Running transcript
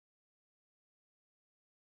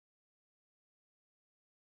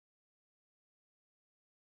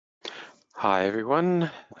Hi everyone,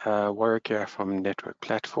 Warwick here from Network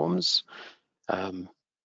Platforms.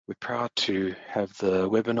 We're proud to have the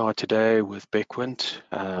webinar today with Bequant,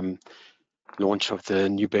 launch of the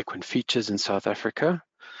new Bequant features in South Africa.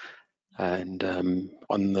 And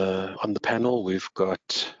on the panel, we've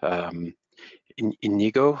got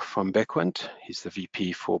Inigo from Bequant. He's the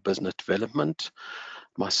VP for Business Development.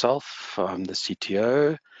 Myself, I'm the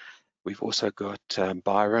CTO. We've also got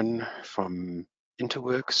Byron from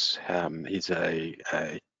Interworks. He's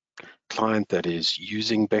a client that is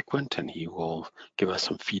using Bequant, and he will give us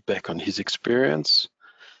some feedback on his experience.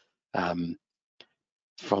 From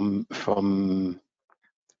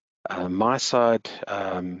my side,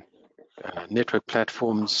 Network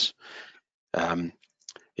Platforms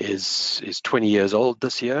is 20 years old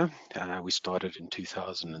this year. We started in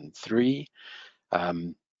 2003.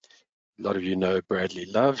 A lot of you know Bradley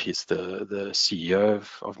Love. He's the CEO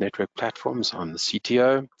of Network Platforms. I'm the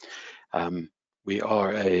CTO. We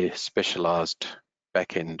are a specialized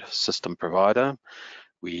back-end system provider.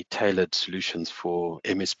 We tailored solutions for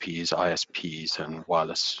MSPs, ISPs, and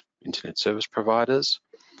wireless internet service providers.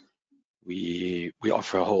 We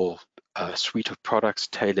offer a whole suite of products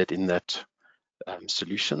tailored in that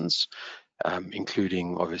solutions,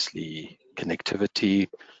 including obviously connectivity,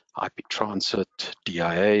 IP transit,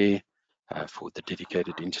 DIA for the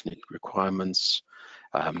dedicated internet requirements.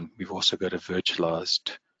 We've also got a virtualized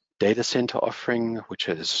data center offering, which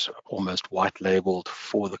is almost white labeled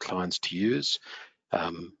for the clients to use.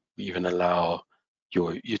 We even allow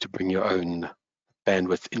you to bring your own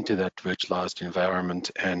bandwidth into that virtualized environment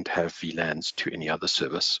and have VLANs to any other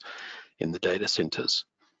service in the data centers.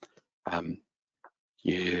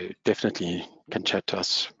 You definitely can chat to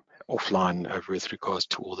us offline with regards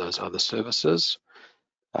to all those other services,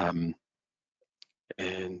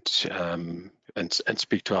 and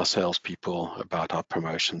speak to our salespeople about our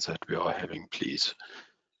promotions that we are having, please.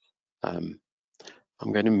 I'm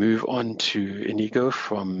going to move on to Inigo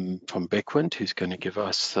from Bequant, who's going to give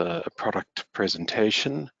us a product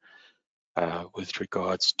presentation with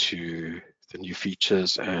regards to the new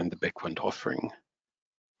features and the Bequant offering.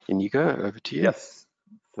 Inigo, over to you. Yes,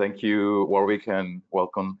 thank you, Warwick, and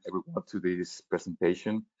welcome everyone to this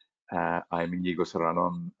presentation. I'm Inigo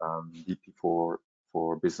Serrano, I'm VP for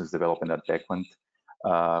Business Development at Bequant.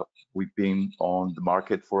 We've been on the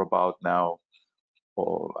market for about now,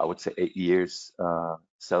 I would say 8 years,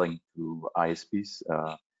 selling to ISPs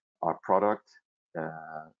our product.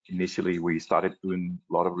 Initially, we started doing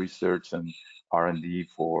a lot of research and R&D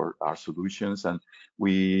for our solutions, and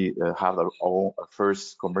we had our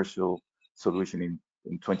first commercial solution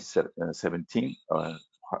in 2017.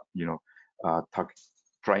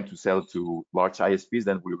 Trying to sell to large ISPs,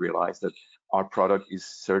 then we realized that our product is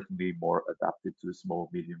certainly more adapted to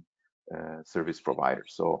small, medium service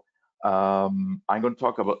providers. So I'm going to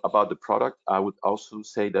talk about the product. I would also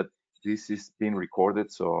say that this is being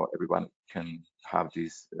recorded, so everyone can have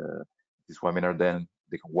this webinar. Then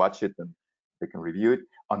they can watch it and they can review it.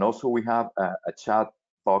 And also we have a chat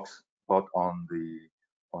box on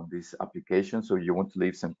this application. So you want to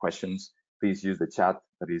leave some questions, please use the chat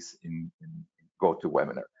that is in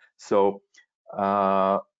GoToWebinar. So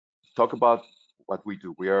talk about what we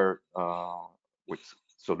do. We are with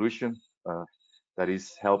solution that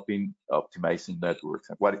is helping optimizing networks.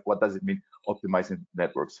 And what does it mean, optimizing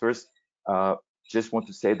networks? First, just want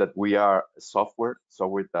to say that we are a software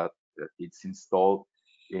that it's installed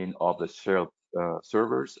in off-the-shelf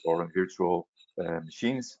servers or in virtual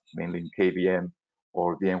machines, mainly in KVM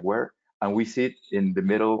or VMware, and we sit in the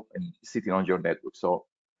middle and sitting on your network. So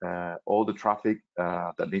all the traffic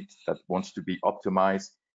that wants to be optimized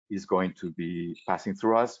is going to be passing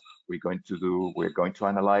through us. We're going to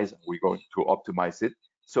analyze, we're going to optimize it.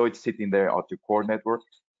 So it's sitting there at your core network,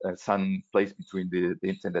 some place between the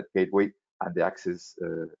internet gateway and the access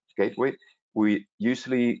gateway. We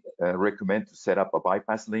usually recommend to set up a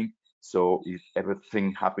bypass link. So if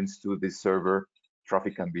everything happens to this server,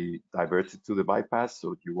 traffic can be diverted to the bypass,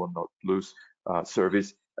 so you will not lose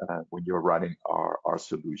service when you're running our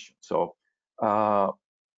solution.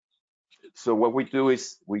 So what we do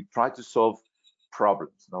is we try to solve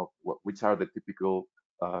problems, which are the typical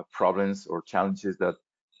problems or challenges that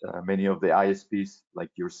many of the ISPs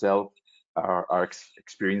like yourself are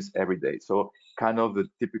experiencing every day. So kind of the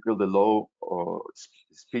typical, the low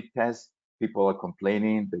speed test, people are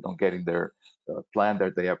complaining, they don't get in their plan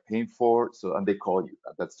that they are paying for, so and they call you.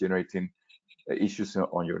 That's generating issues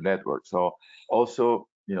on your network. So also,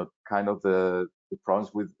 kind of the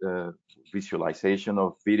problems with visualization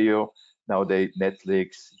of video. Nowadays,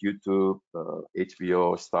 Netflix, YouTube,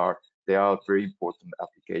 HBO, Star, they are very important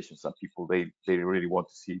applications, and people they really want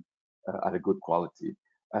to see at a good quality.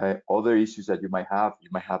 Other issues that you might have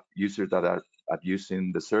users that are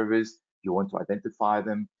abusing the service. You want to identify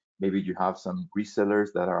them. Maybe you have some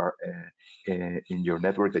resellers that are in your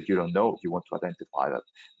network that you don't know. You want to identify that.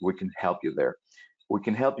 We can help you there. We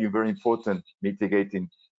can help you, very important, mitigating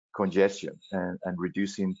congestion and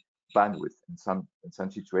reducing bandwidth. In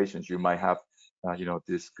some situations, you might have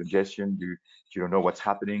this congestion. You don't know what's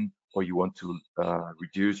happening, or you want to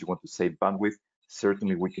reduce. You want to save bandwidth.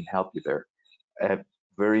 Certainly, we can help you there. Uh,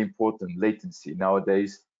 Very important, latency.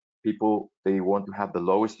 Nowadays, people, they want to have the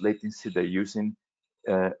lowest latency. They're using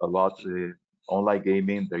a lot online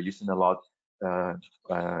gaming. They're using a lot uh,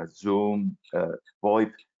 Zoom,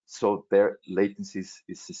 VoIP. So their latency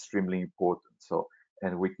is extremely important. So,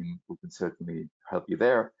 and we can certainly help you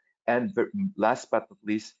there. And last but not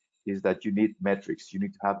least is that you need metrics. You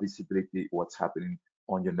need to have visibility what's happening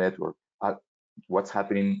on your network, what's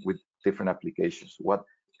happening with different applications, what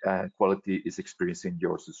quality is experiencing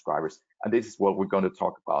your subscribers. And this is what we're going to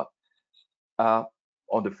talk about. Uh,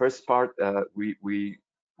 on the first part,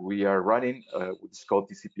 we are running what's called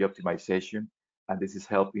TCP optimization, and this is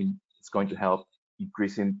helping. It's going to help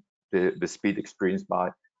increasing the speed experienced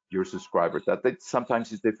by your subscribers. That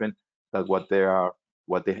sometimes is different than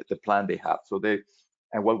the plan they have. So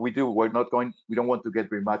and what we do, we don't want to get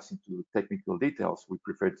very much into technical details. We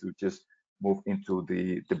prefer to just move into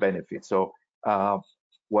the benefits. So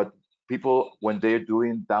what people, when they're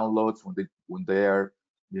doing downloads, when they are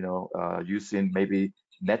using maybe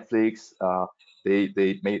Netflix.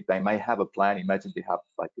 They might have a plan. Imagine they have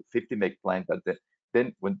like a 50 meg plan, but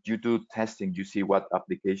then when you do testing, you see what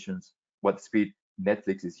applications, what speed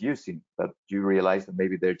Netflix is using. That you realize that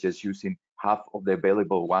maybe they're just using half of the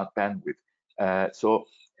available one bandwidth. So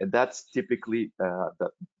and that's typically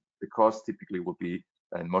the cost typically would be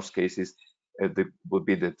in most cases would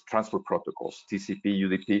be the transport protocols, TCP,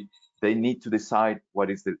 UDP. They need to decide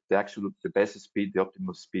what is the best speed, the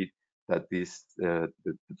optimal speed that the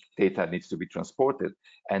data needs to be transported,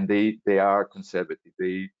 and they are conservative.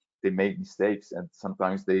 They make mistakes, and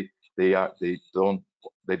sometimes they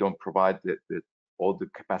don't provide all the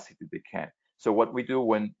capacity they can. So what we do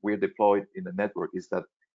when we're deployed in the network is that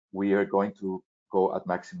we are going to go at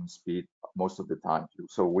maximum speed most of the time.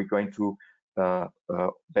 So we're going to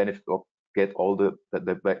benefit of get all the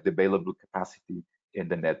available capacity in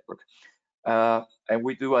the network. And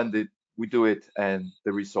we do it, and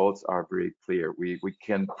the results are very clear. We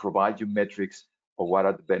can provide you metrics of what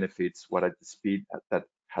are the benefits, what are the speed that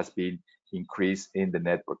has been increased in the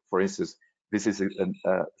network. For instance, this is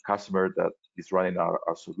a customer that is running our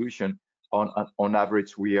solution. On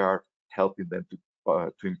average, we are helping them to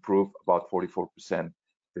improve about 44%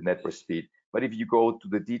 the network speed. But if you go to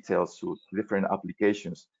the details, to different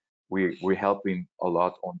applications, we're helping a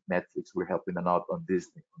lot on Netflix, we're helping a lot on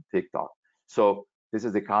Disney, on TikTok. So this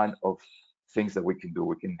is the kind of things that we can do.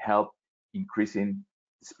 We can help increasing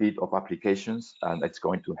the speed of applications, and it's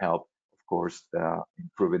going to help, of course,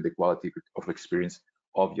 improving the quality of experience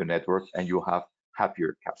of your network, and you'll have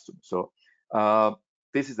happier customers. So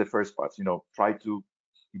this is the first part, try to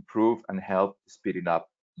improve and help speeding up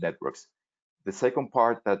networks. The second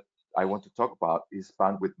part that I want to talk about is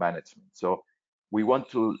bandwidth management. So we want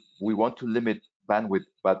to limit bandwidth,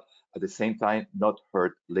 but at the same time not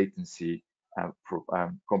hurt latency and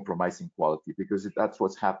compromising quality, because that's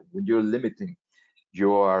what's happening when you're limiting.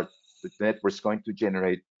 The network's going to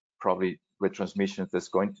generate probably retransmissions that's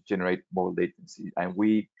going to generate more latency, and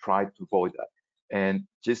we try to avoid that. And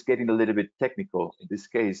just getting a little bit technical in this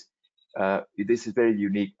case, this is very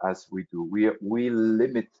unique as we do. We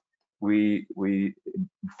limit, we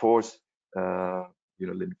enforce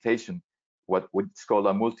limitation, what's called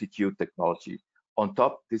a multi-queue technology. On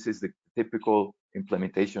top, this is the typical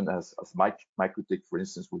implementation as MikroTik, for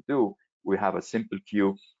instance, would do. We have a simple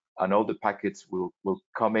queue, and all the packets will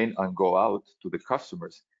come in and go out to the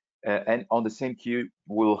customers. And on the same queue,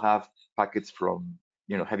 we'll have packets from,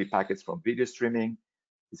 heavy packets from video streaming,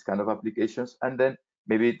 these kind of applications. And then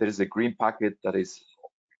maybe there is a green packet that is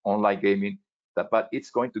online gaming, but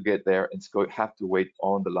it's going to get there and it's going to have to wait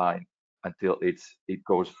on the line until it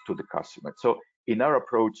goes to the customer. So in our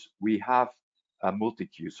approach, we have a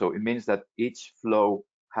multi-queue. So it means that each flow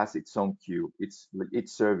has its own queue. Each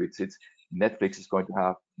service, Netflix is going to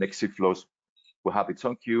have, Netflix flows will have its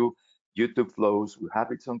own queue. YouTube flows will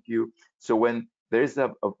have its own queue. So when there is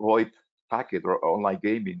a VoIP packet or online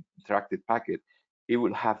gaming interactive packet, it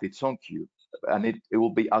will have its own queue, and it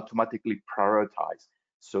will be automatically prioritized,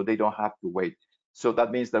 so they don't have to wait. So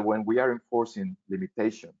that means that when we are enforcing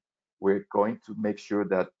limitation, we're going to make sure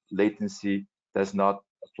that latency does not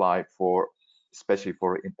apply especially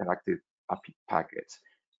for interactive packets.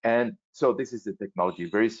 And so this is the technology,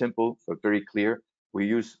 very simple, but very clear. We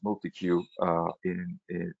use multi-queue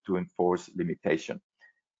to enforce limitation.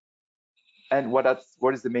 And what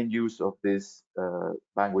is the main use of this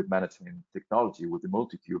bandwidth management technology with the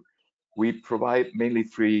multi-queue? We provide mainly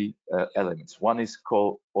three elements. One is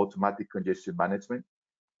called automatic congestion management,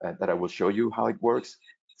 that I will show you how it works.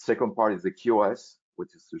 Second part is the QoS,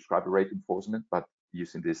 which is subscriber rate enforcement, but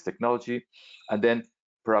using this technology. And then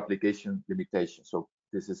per application limitation. So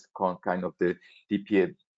this is kind of the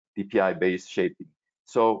DPI-based shaping.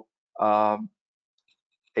 So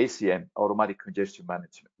ACM, automatic congestion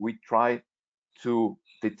management, we try to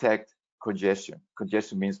detect congestion.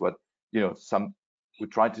 Congestion means what, we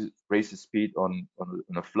try to raise the speed on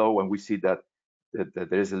a flow when we see that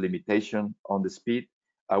there is a limitation on the speed.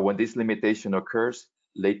 When this limitation occurs,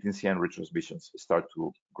 latency and retransmissions start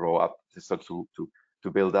to grow up, start to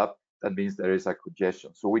build up. That means there is a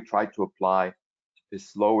congestion. So we try to apply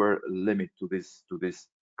this lower limit to this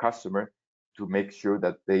customer to make sure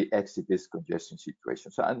that they exit this congestion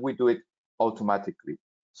situation. So, and we do it automatically,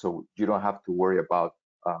 so you don't have to worry about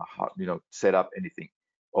how, set up anything.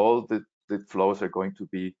 All the flows are going to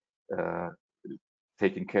be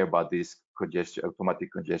taken care about this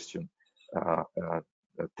automatic congestion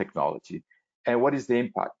technology. And what is the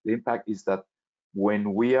impact? The impact is that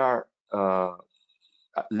when we are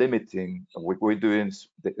limiting, what we're doing is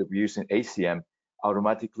using ACM,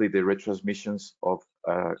 automatically the retransmissions of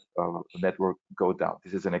the network go down.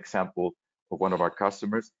 This is an example of one of our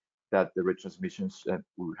customers that the retransmissions,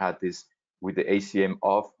 we had this with the ACM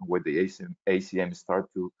off. When the ACM start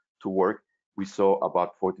to work, we saw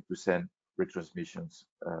about 40% retransmissions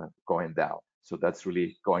going down. So that's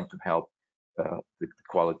really going to help the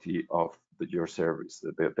quality of your service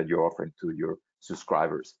that you're offering to your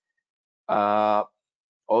subscribers.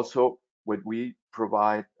 Also, when we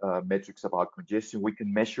provide metrics about congestion, we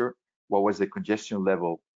can measure what was the congestion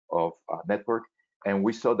level of network. And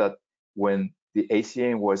we saw that when the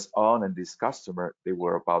ACM was on and this customer, they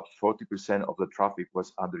were about 40% of the traffic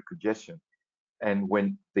was under congestion. And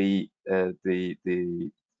when we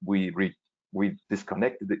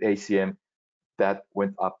disconnected the ACM, that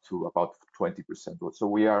went up to about 20%. So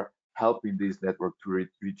we are helping this network to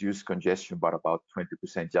reduce congestion by about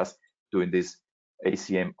 20% just doing this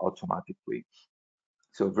ACM automatically.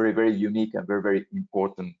 So very, very unique and very, very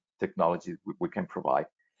important technology we can provide.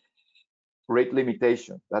 Rate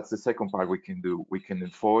limitation, that's the second part we can do. We can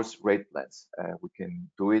enforce rate plans. We can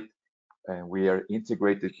do it, and we are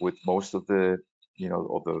integrated with most of the,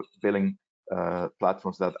 of the billing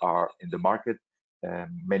platforms that are in the market.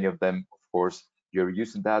 Many of them, of course, you're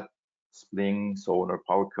using that, Spling, Sonar,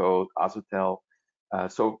 PowerCode, Azotel.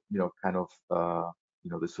 So, kind of,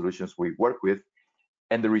 the solutions we work with.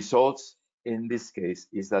 And the results in this case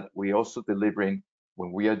is that we also delivering,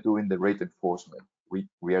 when we are doing the rate enforcement,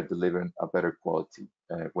 we are delivering a better quality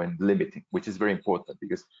when limiting, which is very important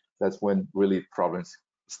because that's when really problems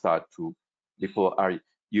start to, people are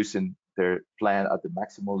using their plan at the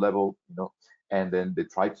maximum level, and then they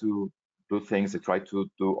try to do things, they try to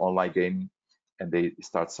do online gaming, and they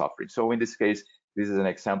start suffering. So in this case, this is an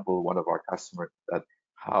example, one of our customers, that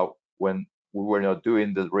how when we were not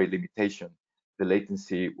doing the rate limitation, the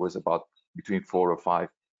latency was about between 4 or 5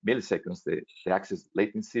 milliseconds, the access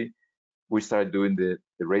latency. We started doing the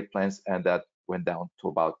rate plans, and that went down to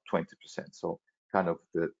about 20%. So kind of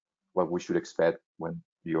what we should expect when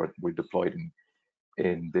we're deployed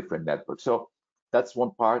in different networks. So that's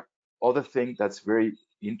one part. Other thing that's very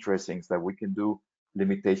interesting is that we can do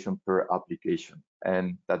limitation per application.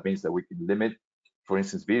 And that means that we can limit, for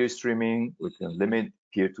instance, video streaming, we can limit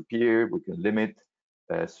peer-to-peer, we can limit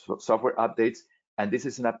software updates. And this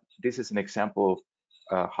is an example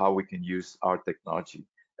of how we can use our technology.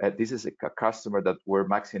 This is a customer that we're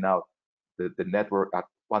maxing out the network at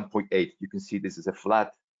 1.8. You can see this is a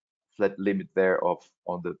flat limit there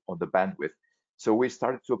on the bandwidth. So we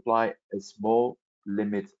started to apply a small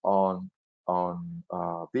limit on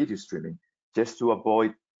video streaming just to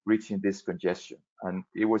avoid reaching this congestion. And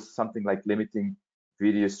it was something like limiting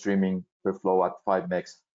video streaming per flow at 5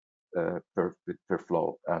 megs per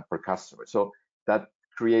flow per customer. So that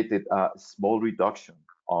created a small reduction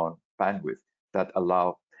on bandwidth that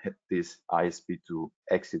allowed this ISP to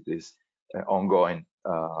exit this ongoing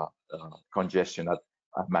congestion at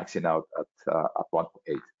maxing out at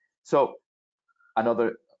 1.8. So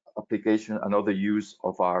another application, another use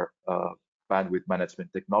of our bandwidth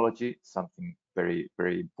management technology, something very,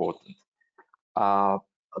 very important. A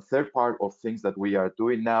third part of things that we are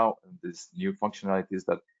doing now, and this new functionalities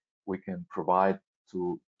that we can provide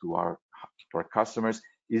to our customers,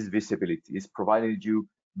 is visibility. Is providing you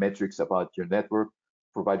metrics about your network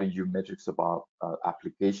providing you metrics about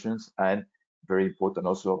applications, and very important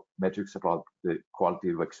also metrics about the quality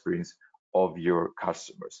of experience of your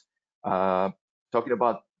customers. Talking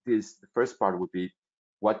about this, the first part would be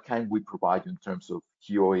what can we provide in terms of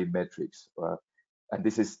QoE metrics? And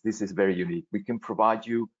this is very unique. We can provide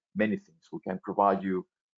you many things. We can provide you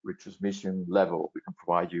retransmission level. We can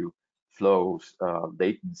provide you flows,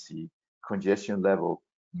 latency, congestion level,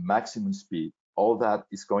 maximum speed. All that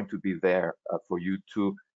is going to be there for you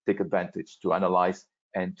to take advantage, to analyze,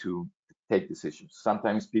 and to take decisions.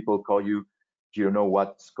 Sometimes people call you, you don't know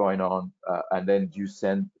what's going on, and then you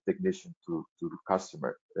send a technician to the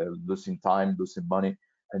customer, losing time, losing money,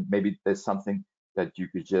 and maybe there's something that you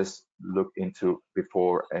could just look into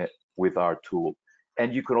before with our tool.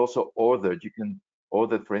 And you can also order,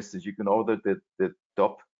 for instance, you can order the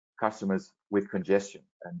top customers with congestion,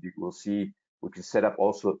 and you will see we can set up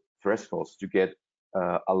also thresholds to get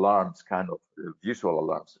alarms, kind of visual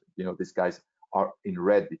alarms. These guys are in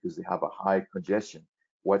red because they have a high congestion.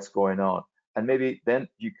 What's going on? And maybe then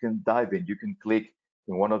you can dive in, you can click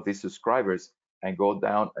in one of these subscribers and go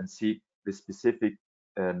down and see the specific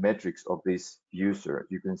metrics of this user.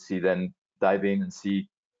 You can see, then dive in and see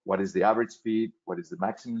what is the average speed, what is the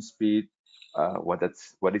maximum speed, what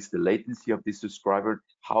is the latency of this subscriber,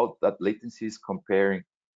 how that latency is comparing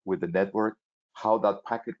with the network, how that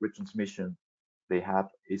packet retransmission they have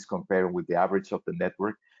is comparing with the average of the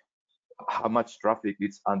network, how much traffic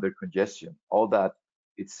is under congestion. All that,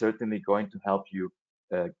 it's certainly going to help you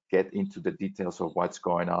get into the details of what's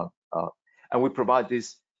going on. And we provide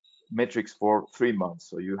these metrics for 3 months,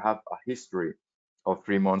 so you have a history of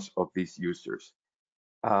 3 months of these users.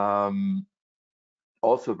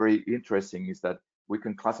 Also very interesting is that we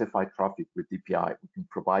can classify traffic with DPI. We can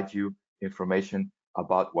provide you information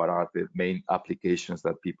about what are the main applications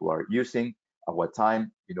that people are using at what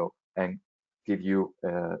time, and give you,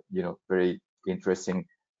 very interesting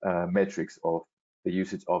metrics of the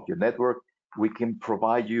usage of your network. We can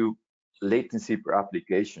provide you latency per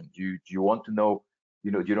application. You want to know,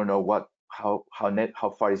 you don't know how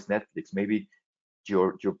far is Netflix. Maybe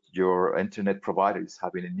your internet provider is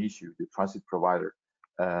having an issue, the transit provider,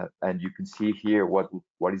 and you can see here what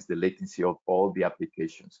is the latency of all the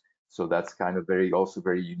applications. So that's kind of also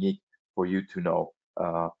very unique for you to know.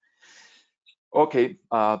 Okay,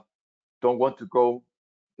 don't want to go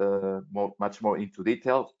much more into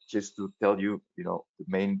detail, just to tell you, the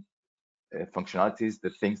main functionalities,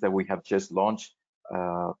 the things that we have just launched,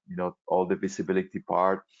 all the visibility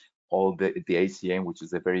part, all the ACM, which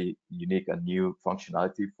is a very unique and new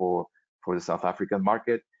functionality for the South African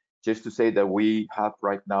market. Just to say that we have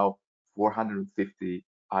right now 450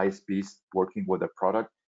 ISPs working with the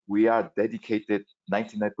product. We are dedicated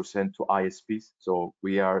 99% to ISPs, so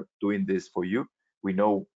we are doing this for you. We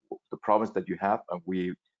know the problems that you have, and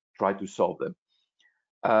we try to solve them.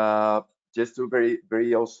 Just a very,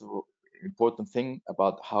 very also important thing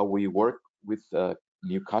about how we work with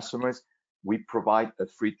new customers. We provide a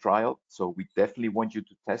free trial, so we definitely want you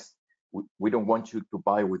to test. We don't want you to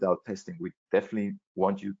buy without testing. We definitely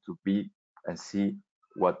want you to be and see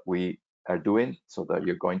what we are doing, so that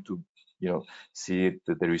you're going to, see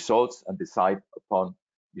the results and decide upon,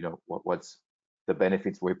 what's the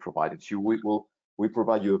benefits we provided you. We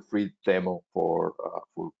provide you a free demo for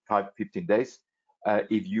 15 days.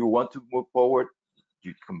 If you want to move forward,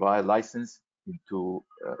 you can buy a license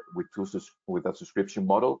with a subscription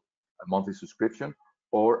model, a monthly subscription,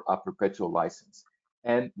 or a perpetual license.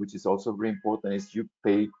 And which is also very important, is you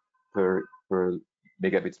pay per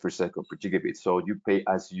megabits per second, per gigabit. So you pay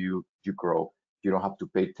as you grow. You don't have to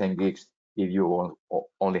pay 10 gigs if you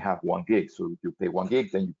only have 1 gig. So you pay 1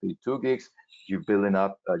 gig, then you pay 2 gigs. You're building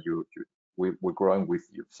up. We're growing with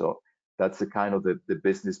you. So that's the kind of the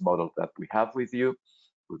business model that we have with you.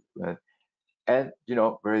 And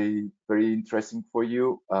very, very interesting for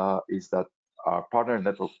you is that our partner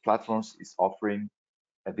network platforms is offering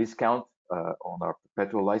a discount on our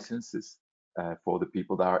perpetual licenses for the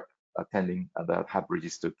people that are attending and that have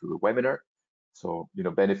registered to the webinar. So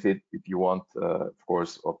benefit if you want, of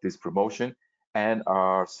course, of this promotion. And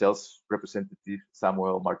our sales representative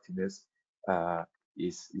Samuel Martinez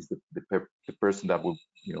is the person that will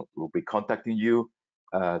be contacting you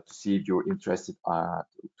to see if you're interested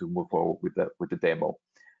to move forward with the demo.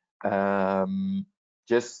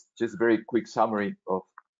 Just very quick summary of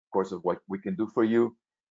course of what we can do for you,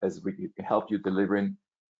 as we can help you delivering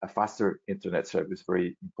a faster internet service.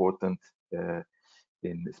 Very important,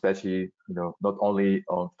 especially not only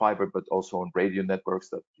on fiber but also on radio networks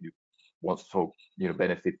that you want to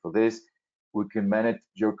benefit for this. We can manage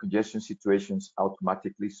your congestion situations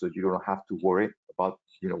automatically, so you don't have to worry about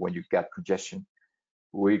when you get congestion.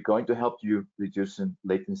 We're going to help you reducing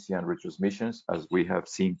latency and retransmissions, as we have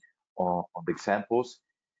seen on the examples.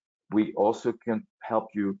 We also can help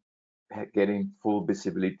you getting full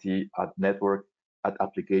visibility at network, at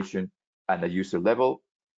application, and a user level.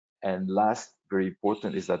 And last, very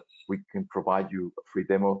important, is that we can provide you a free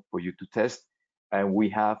demo for you to test, and we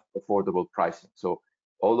have affordable pricing. So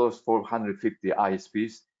all those 450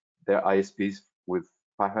 ISPs, they're ISPs with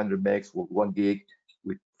 500 megs, with 1 gig,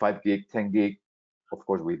 with 5 gig, 10 gig. Of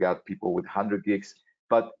course, we got people with 100 gigs,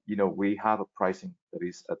 but we have a pricing that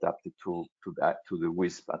is adapted to the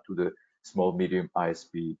WISP, to the small medium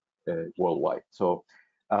ISP worldwide. So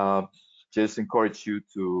just encourage you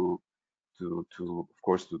to of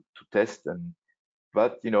course to test,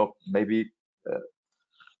 but maybe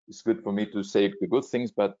it's good for me to say the good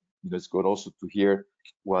things, but it's good also to hear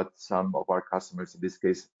what some of our customers, in this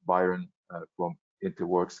case Byron from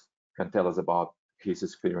Interworks, can tell us about his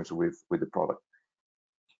experience with the product.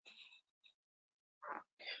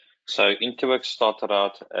 So Interworks started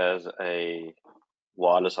out as a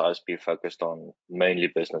wireless ISP focused on mainly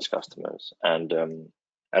business customers, and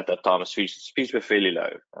at that time speeds were fairly low,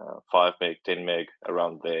 5 meg, 10 meg,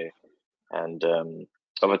 around there, and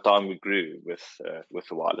over time we grew with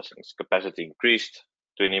the wireless things. Capacity increased,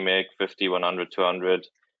 20 meg, 50, 100, 200.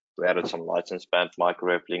 We added some license band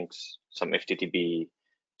microwave links, some FTTB,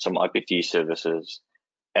 some IPT services,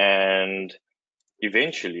 and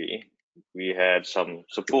eventually we had some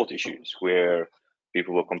support issues where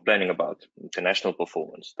people were complaining about international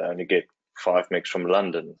performance. They only get 5 megs from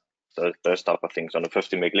London, those type of things on a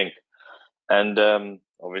 50 meg link. And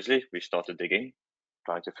obviously we started digging,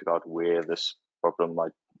 trying to figure out where this problem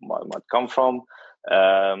might come from.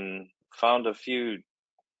 Found a few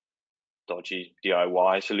dodgy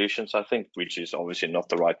DIY solutions, I think, which is obviously not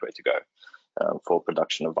the right way to go for a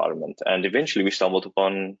production environment. And eventually we stumbled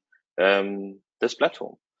upon this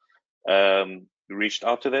platform. We reached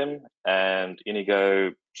out to them, and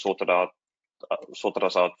Inigo sorted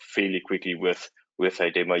us out fairly quickly with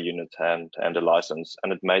a demo unit and a license,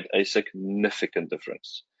 and it made a significant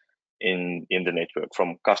difference in the network.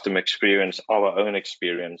 From customer experience, our own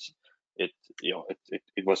experience, it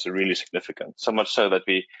was really significant. So much so that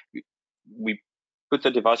we put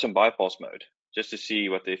the device in bypass mode just to see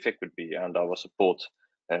what the effect would be, and our support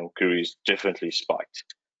and queries definitely spiked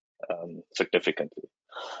significantly.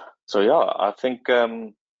 So yeah, I think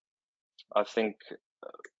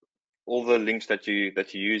all the links that you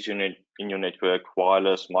use in your network,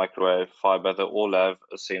 wireless, microwave, fiber, they all have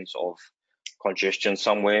a sense of congestion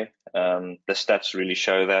somewhere. The stats really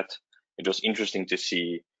show that. It was interesting to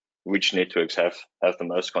see which networks have the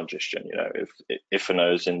most congestion. If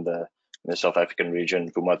FNOs in the South African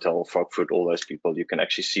region, Vumatel, Frogfoot, all those people, you can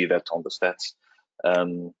actually see that on the stats,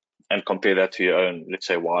 and compare that to your own, let's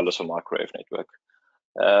say, wireless or microwave network.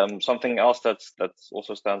 Something else that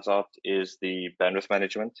also stands out is the bandwidth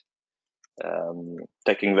management.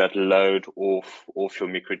 Taking that load off your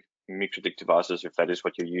MikroTik devices, if that is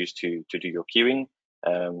what you use to do your queuing,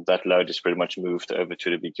 that load is pretty much moved over to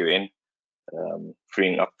the BQN,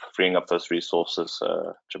 freeing up those resources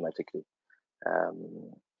dramatically.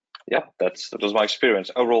 Yeah, that was my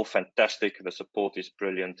experience. Overall, fantastic. The support is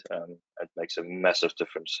brilliant. It makes a massive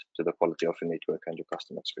difference to the quality of your network and your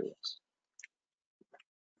customer experience.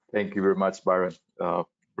 Thank you very much, Byron.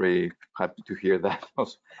 Very happy to hear that.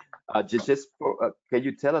 Can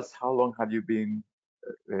you tell us how long have you been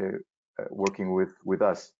working with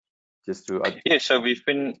us? Just to yeah, so we've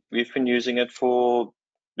been using it for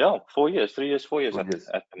 4 years, 3 years, 4 years, at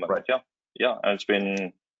the moment. Right. Yeah, and it's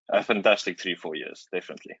been a fantastic 3-4 years,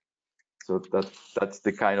 definitely. So that's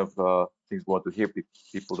the kind of things we want to hear.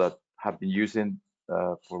 People that have been using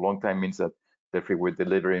for a long time means that definitely we're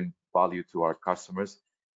delivering value to our customers,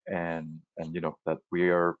 and that we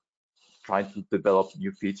are trying to develop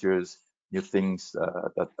new features, new things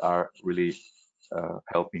that are really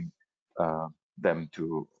helping them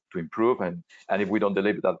to improve. And if we don't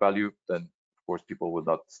deliver that value, then of course people will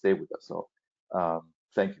not stay with us. So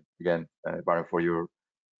thank you again, Byron, for your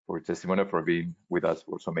testimony, for being with us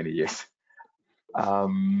for so many years. I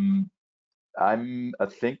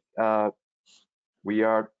think we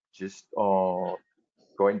are just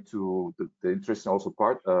going to the interesting also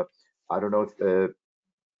part. I don't know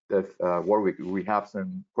if Warwick, we have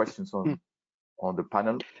some questions on the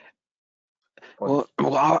panel. Well,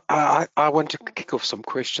 I want to kick off some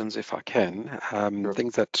questions if I can. Sure.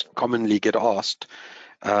 Things that commonly get asked.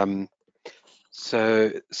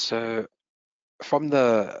 So from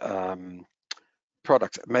the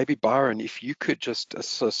product, maybe Byron, if you could just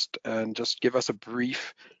assist and just give us a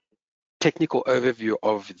brief technical overview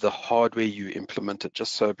of the hardware you implemented,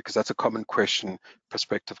 just so, because that's a common question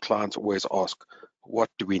prospective clients always ask, what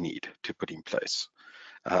do we need to put in place?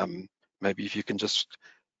 Maybe if you can just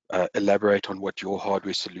elaborate on what your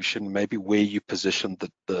hardware solution, maybe where you positioned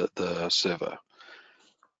the server.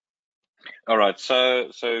 All right,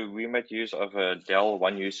 so we made use of a Dell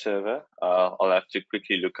 1U server. I'll have to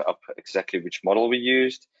quickly look up exactly which model we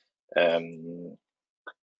used.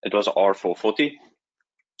 It was R440.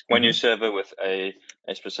 1U server with a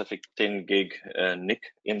specific 10 gig NIC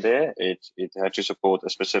in there. It had to support a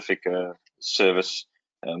specific service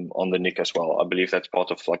on the NIC as well. I believe that's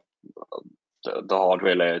part of like the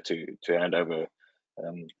hardware layer to hand over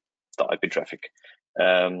the IP traffic.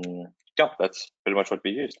 Yeah, that's pretty much what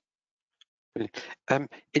we used.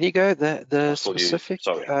 Inigo, the specific,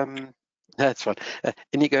 sorry. that's fine.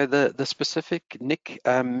 Inigo, the specific NIC,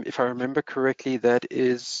 if I remember correctly, that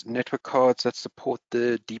is network cards that support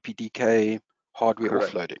the DPDK hardware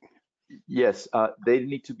Correct. offloading. Yes, they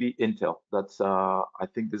need to be Intel. That's I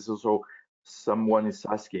think this is also someone is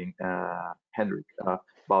asking Henrik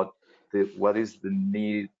about what is the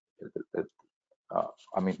need.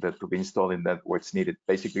 I mean, to be installed in networks needed.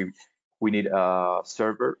 Basically, we need a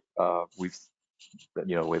server with the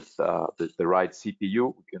right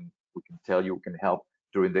CPU. We can tell you, we can help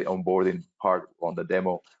during the onboarding part on the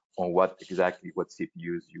demo on what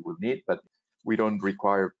CPUs you will need, but we don't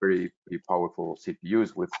require very powerful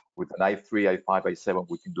CPUs. With an i3, i5, i7,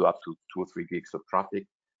 we can do up to 2 or 3 gigs of traffic.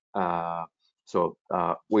 So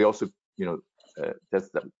we also,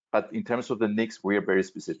 test them. But in terms of the NICs, we are very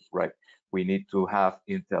specific, right? We need to have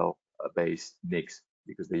Intel-based NICs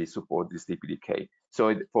because they support this DPDK.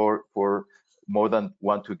 So for more than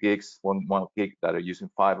 1-2 gigs, one gig that are using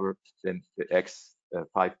fiber, then the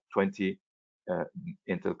X520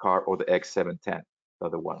 Intel card or the X710 are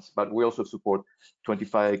the ones. But we also support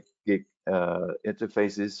 25 gig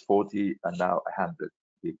interfaces, 40, and now 100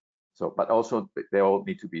 gig. So, but also they all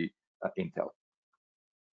need to be Intel.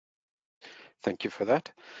 Thank you for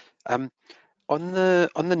that. On the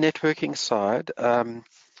networking side,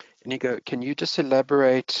 Inigo, can you just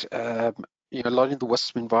elaborate? A lot of the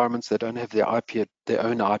WISP environments, they don't have their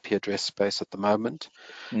own IP address space at the moment.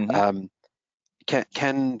 Mm-hmm.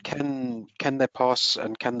 Can they pass,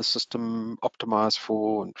 and can the system optimize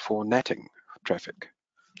for NATing traffic?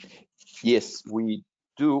 Yes, we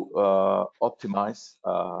do optimize.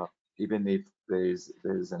 Even if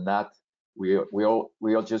there's a NAT, we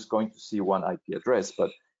are just going to see one IP address,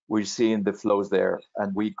 but we're seeing the flows there,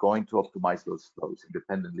 and we're going to optimize those flows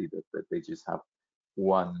independently. That they just have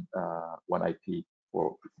one IP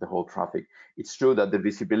for the whole traffic. It's true that the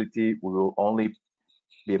visibility, we will only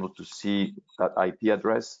be able to see that IP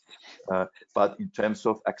address, but in terms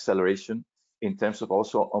of acceleration, in terms of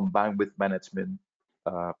also on bandwidth management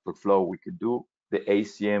per flow, we can do. The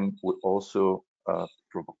ACM would also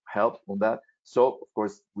help on that. So of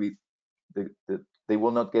course, they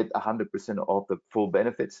will not get 100% of the full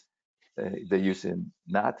benefits they're using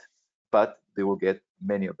NAT, but they will get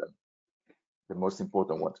many of them. The most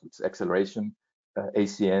important ones, which is acceleration,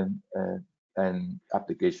 ACM, and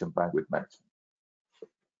application bandwidth management.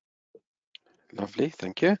 Lovely,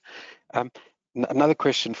 thank you. Another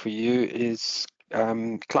question for you is,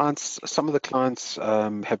 clients. Some of the clients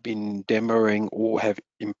have been demoing or have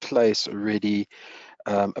in place already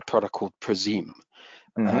a product called Presume.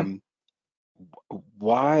 Mm-hmm.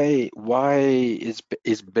 Why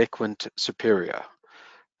is Bequant superior?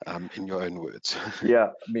 In your own words. Yeah,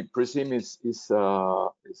 I mean, Presume is a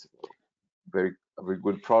very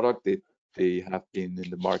good product. They have been in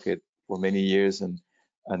the market for many years,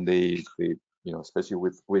 and they especially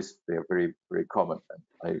with WISP, they are very common.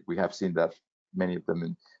 And we have seen that many of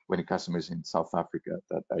them when customers in South Africa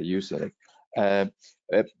that are using it.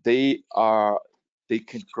 They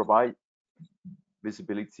can provide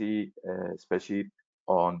visibility, especially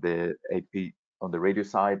on the AP, on the radio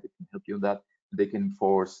side. They can help you on that. They can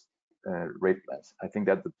enforce rate plans. I think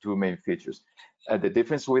that the two main features. The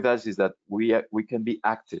difference with us is that we can be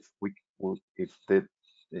active. If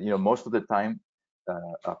most of the time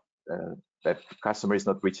that customer is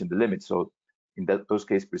not reaching the limit. So in those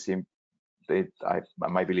cases, Presume, I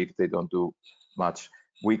might believe they don't do much.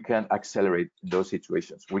 We can accelerate those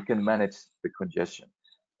situations. We can manage the congestion.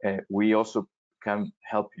 We also can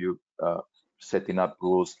help you setting up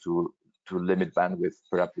rules to limit bandwidth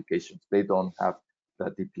per application. They don't have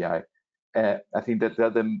that DPI. I think that they're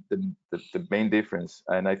the main difference.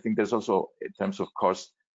 And I think there's also, in terms of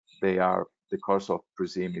cost, the cost of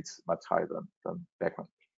Presume is much higher than Bequant.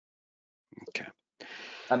 Okay.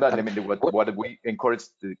 And then, I mean, what we encourage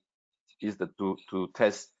is to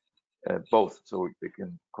test both, so they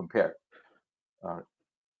can compare.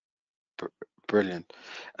 Brilliant.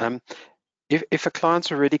 If a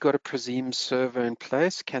client's already got a Presume server in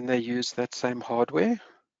place, can they use that same hardware?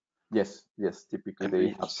 Yes, yes.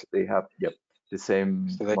 Typically, And they have yep the same,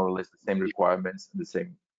 so they more or less the same requirements and the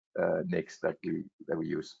same NICs that we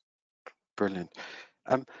use. brilliant.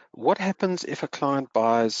 What happens if a client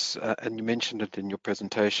buys, and you mentioned it in your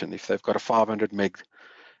presentation, if they've got a 500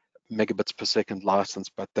 megabits per second license,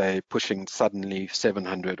 but they're pushing suddenly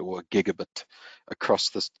 700 or a gigabit across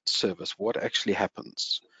the service? What actually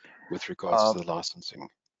happens with regards Uh, to the licensing?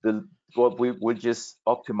 What we will just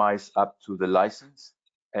optimize up to the license,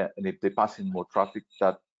 and if they pass in more traffic,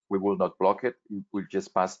 that we will not block it. It will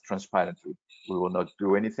just pass transparently. We will not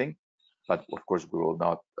do anything, but of course we will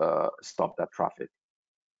not stop that traffic.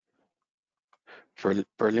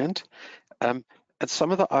 Brilliant. And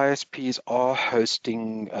some of the ISPs are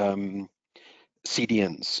hosting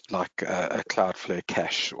CDNs like a Cloudflare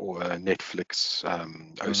cache or a Netflix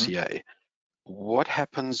OCA. What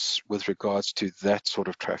happens with regards to that sort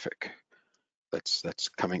of traffic that's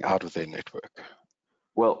coming out of their network?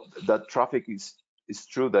 Well, that traffic is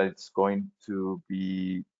true that it's going to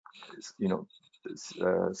be, you know,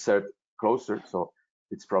 served closer, so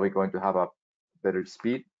it's probably going to have a better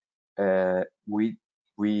speed.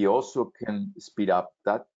 We also can speed up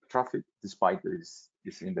that traffic despite that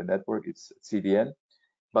it's in the network, it's CDN.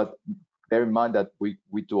 But bear in mind that we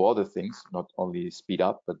do other things, not only speed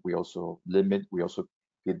up, but we also limit, we also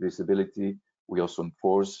give visibility, we also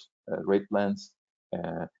enforce rate plans.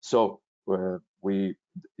 So we,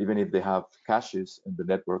 even if they have caches in the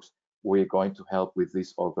networks, we're going to help with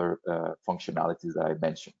these other functionalities that I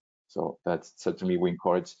mentioned. So that's certainly, we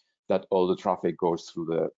encourage that all the traffic goes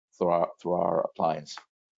through our appliance.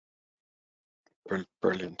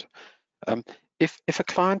 Brilliant. If a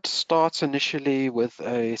client starts initially with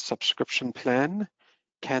a subscription plan,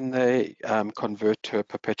 can they convert to a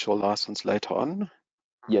perpetual license later on?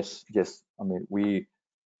 Yes, yes. I mean,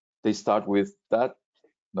 they start with that,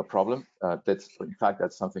 no problem. That's, in fact,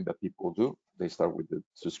 that's something that people do. They start with the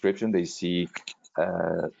subscription. They see,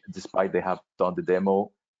 despite they have done the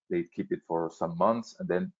demo, they keep it for some months, and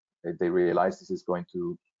then they realize this is going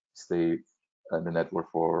to stay in the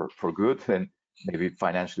network for good, and maybe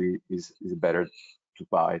financially is better to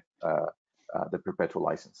buy the perpetual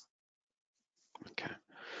license. Okay.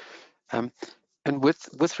 And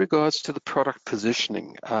with regards to the product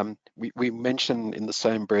positioning, we mentioned in the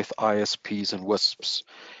same breath ISPs and WISPs.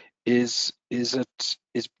 Is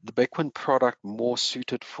the Bequant product more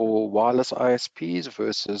suited for wireless ISPs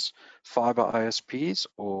versus fiber ISPs,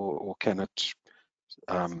 or can it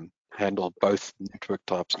handle both network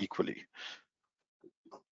types equally?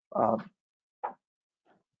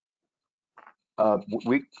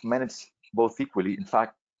 We manage both equally. In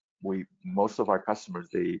fact, most of our customers,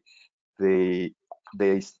 they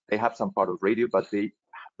have some part of radio, but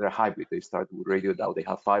they're hybrid. They start with radio, now they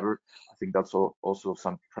have fiber. I think that's also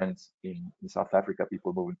some trends in South Africa,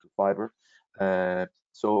 people moving to fiber.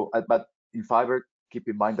 But in fiber, keep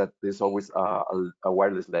in mind that there's always a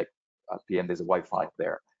wireless leg. At the end, there's a Wi-Fi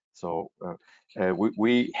there. So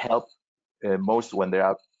we help most when there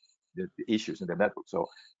are the issues in the network. So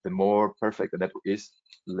the more perfect the network is,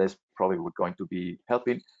 less probably we're going to be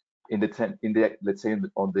helping in the let's say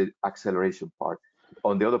on the acceleration part.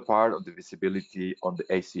 On the other part, on the visibility, on the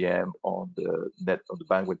ACM, on the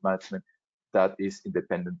bandwidth management, that is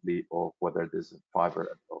independently of whether there's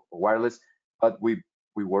fiber or wireless. But we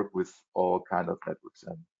work with all kind of networks,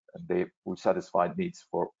 and we satisfy needs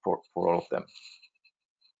for all of them.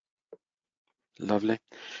 Lovely.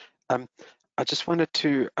 I just wanted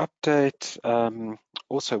to update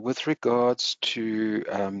also with regards to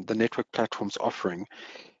the network platforms offering.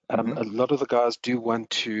 A lot of the guys do want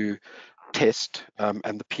to test,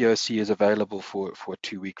 and the POC is available for a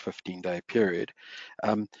 2-week, 15-day period.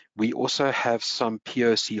 We also have some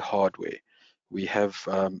POC hardware. We have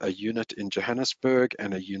a unit in Johannesburg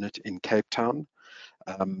and a unit in Cape Town,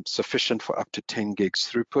 sufficient for up to 10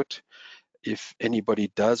 gigs throughput. If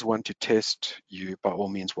anybody does want to test, you by all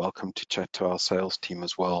means welcome to chat to our sales team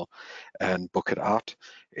as well and book it out.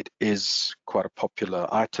 It is quite a popular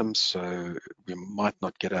item, so we might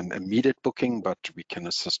not get an immediate booking, but we can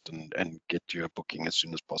assist and get you a booking as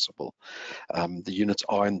soon as possible. The units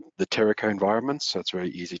are in the Terraco environment, so it's very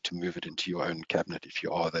easy to move it into your own cabinet if you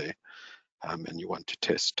are there and you want to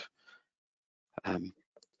test.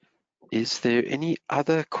 Is there any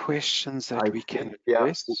other questions that we can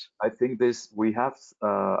address? Yeah, I think we have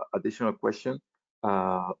additional question.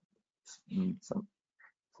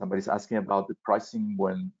 Somebody's asking about the pricing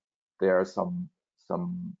when there are some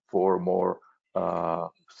 4 or more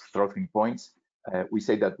throttling points. We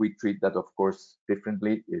say that we treat that, of course,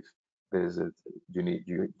 differently. If there's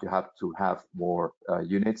you have to have more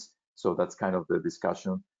units. So that's kind of the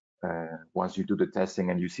discussion. Once you do the testing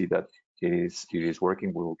and you see that it is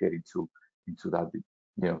working, we will get into that.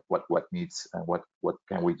 What needs and what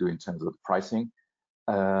can we do in terms of pricing.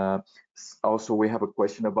 Also, we have a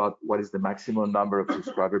question about what is the maximum number of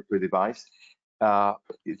subscribers per device.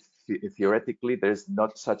 Theoretically, there's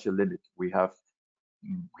not such a limit. We have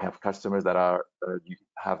customers that you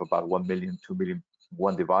have about 1 million, 2 million,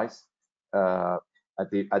 one device. At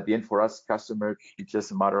the end, for us, customer, it's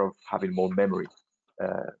just a matter of having more memory.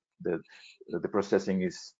 The processing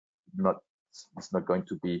is not going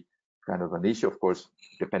to be kind of an issue, of course,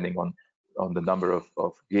 depending on the number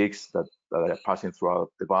of gigs that are passing through our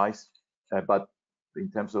device. But in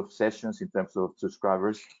terms of sessions, in terms of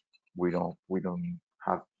subscribers, we don't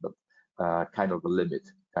have kind of a limit.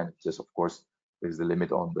 Kind of just, of course, there's the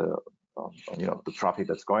limit on the the traffic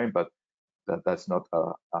that's going, but that's not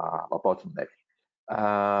a bottleneck.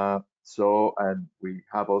 And we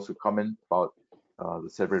have also comment about the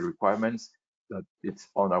server requirements, that it's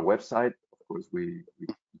on our website. Of course,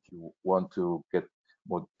 if you want to get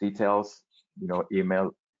more details,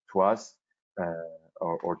 email to us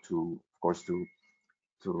or to, of course, to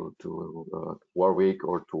Warwick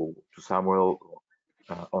or to Samuel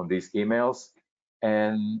on these emails.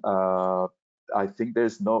 And I think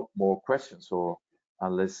there's no more questions. So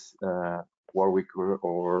unless Warwick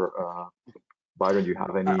or Byron, you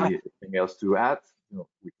have anything else to add,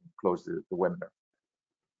 we can close the webinar.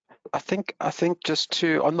 I think just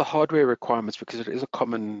on the hardware requirements, because it is a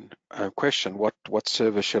common question, what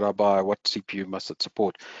server should I buy, what CPU must it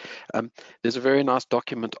support? There's a very nice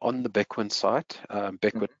document on the Bequant site,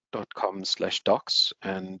 bequant.com/docs,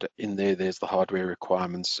 and in there's the hardware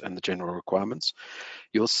requirements and the general requirements.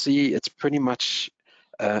 You'll see it's pretty much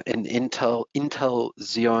an Intel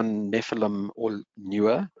Xeon Nephilim or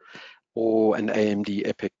newer, or an AMD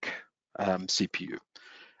EPIC CPU.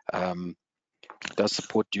 It does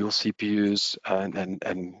support dual CPUs,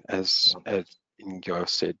 and as Ingo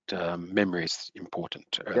said, memory is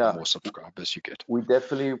important. The more subscribers you get. We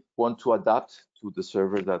definitely want to adapt to the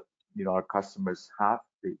server that our customers have.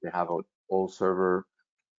 They have an old server.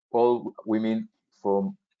 We mean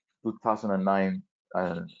from 2009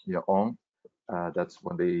 on. That's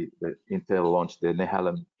when the Intel launched the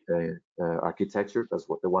Nehalem architecture. That's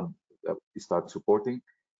the one that we start supporting.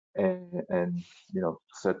 And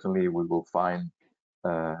certainly we will find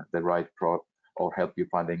the right product or help you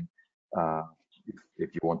finding if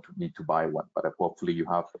you need to buy one. But hopefully you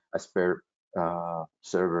have a spare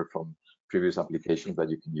server from previous applications that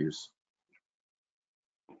you can use.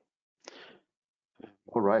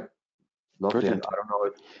 All right, lovely. Brilliant. I don't know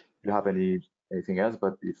if you have anything else,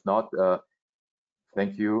 but if not,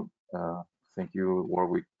 thank you,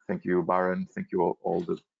 Warwick, thank you, Byron, thank you all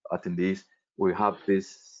the attendees. We have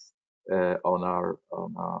this on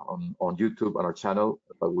YouTube on our channel,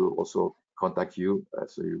 but we'll also contact you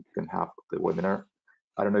so you can have the webinar.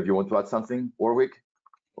 I don't know if you want to add something, Warwick.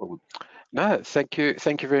 No, thank you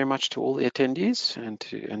very much to all the attendees and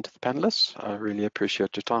to the panelists. I really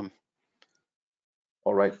appreciate your time.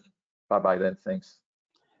 All right, bye then. Thanks.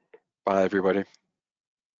 Bye everybody.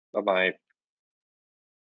 Bye.